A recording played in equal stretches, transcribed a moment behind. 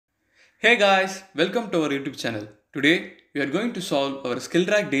Hey guys, welcome to our YouTube channel. Today we are going to solve our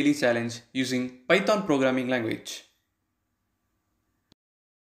Skillrack daily challenge using Python programming language.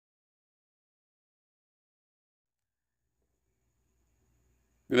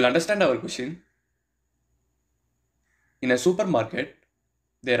 We will understand our question. In a supermarket,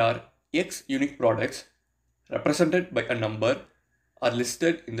 there are X unique products represented by a number are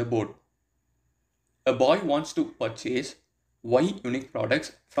listed in the board. A boy wants to purchase Y unique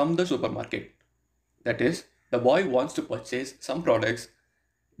products from the supermarket. That is, the boy wants to purchase some products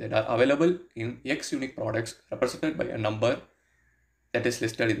that are available in X unique products represented by a number that is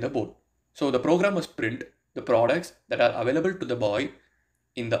listed in the board. So the program must print the products that are available to the boy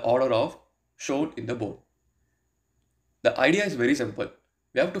in the order of shown in the board. The idea is very simple.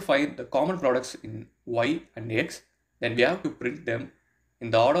 We have to find the common products in Y and X, then we have to print them in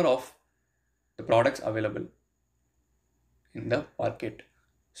the order of the products available in the market.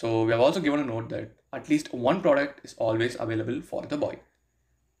 So we have also given a note that at least one product is always available for the boy.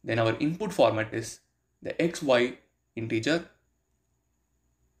 Then our input format is the XY integer,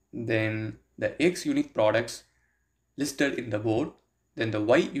 then the X unique products listed in the board, then the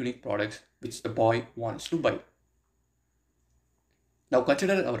Y unique products which the boy wants to buy. Now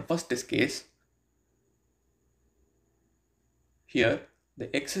consider our first test case. Here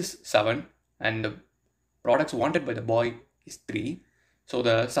the X is 7 and the products wanted by the boy is 3. So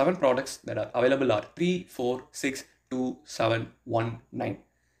the 7 products that are available are 3, 4, 6, 2, 7, 1, 9.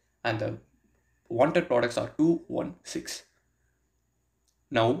 And the wanted products are 2, 1, 6.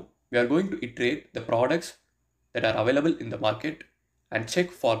 Now we are going to iterate the products that are available in the market and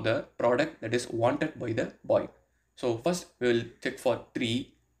check for the product that is wanted by the boy. So first we will check for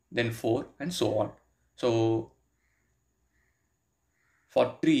 3, then 4 and so on. So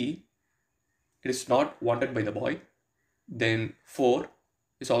for 3, it is not wanted by the boy. Then 4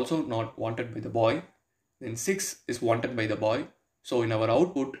 is also not wanted by the boy. Then 6 is wanted by the boy. So in our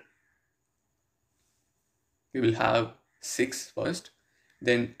output, we will have 6 first.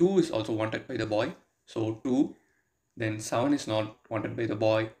 Then 2 is also wanted by the boy. So 2. Then 7 is not wanted by the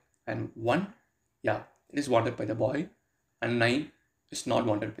boy. And 1, yeah, it is wanted by the boy. And 9 is not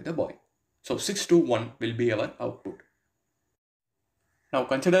wanted by the boy. So 6 to 1 will be our output. Now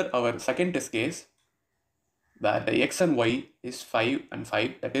consider our second test case where the X and Y is 5 and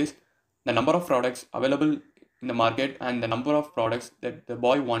 5. That is the number of products available in the market and the number of products that the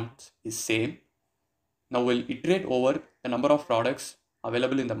boy wants is same. Now we'll iterate over the number of products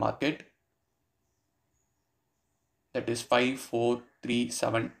available in the market. That is 5, 4, 3,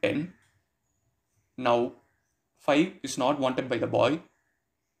 7, 10. Now 5 is not wanted by the boy.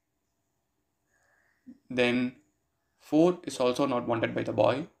 Then 4 is also not wanted by the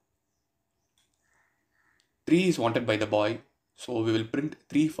boy. 3 is wanted by the boy. So we will print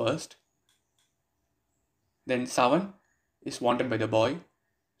 3 first. Then 7 is wanted by the boy.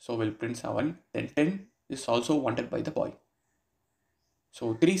 So we'll print 7. Then 10 is also wanted by the boy.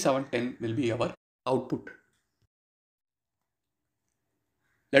 So 3, 7, 10 will be our output.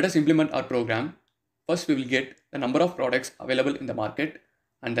 Let us implement our program. First we will get the number of products available in the market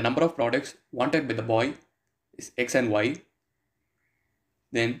and the number of products wanted by the boy is X and Y.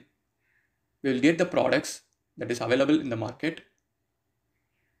 Then we will get the products that is available in the market.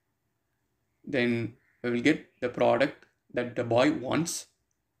 Then we will get the product that the boy wants.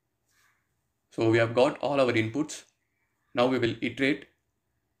 So we have got all our inputs. Now we will iterate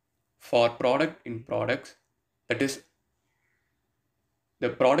for product in products. That is the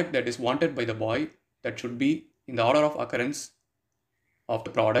product that is wanted by the boy, that should be in the order of occurrence of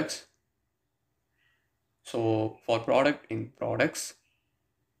the products. So for product in products,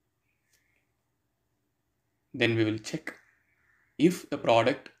 then we will check if the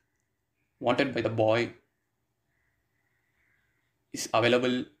product wanted by the boy is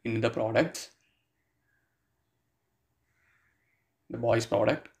available in the products, the boy's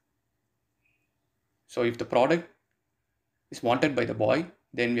product. So if the product is wanted by the boy,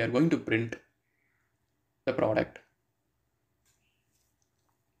 then we are going to print the product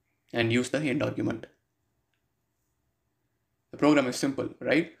and use the end argument. The program is simple,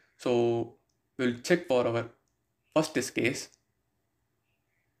 right? So we'll check for our first test case.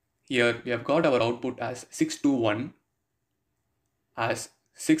 Here we have got our output as 6 to 1, as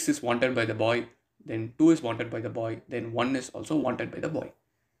 6 is wanted by the boy, then 2 is wanted by the boy, then 1 is also wanted by the boy.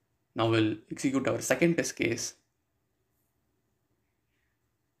 Now we'll execute our second test case.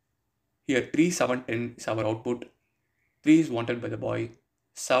 Here 3, 7, 10 is our output. 3 is wanted by the boy,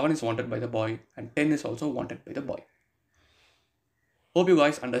 7 is wanted by the boy, and 10 is also wanted by the boy. Hope you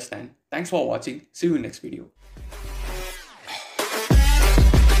guys understand. Thanks for watching. See you in next video.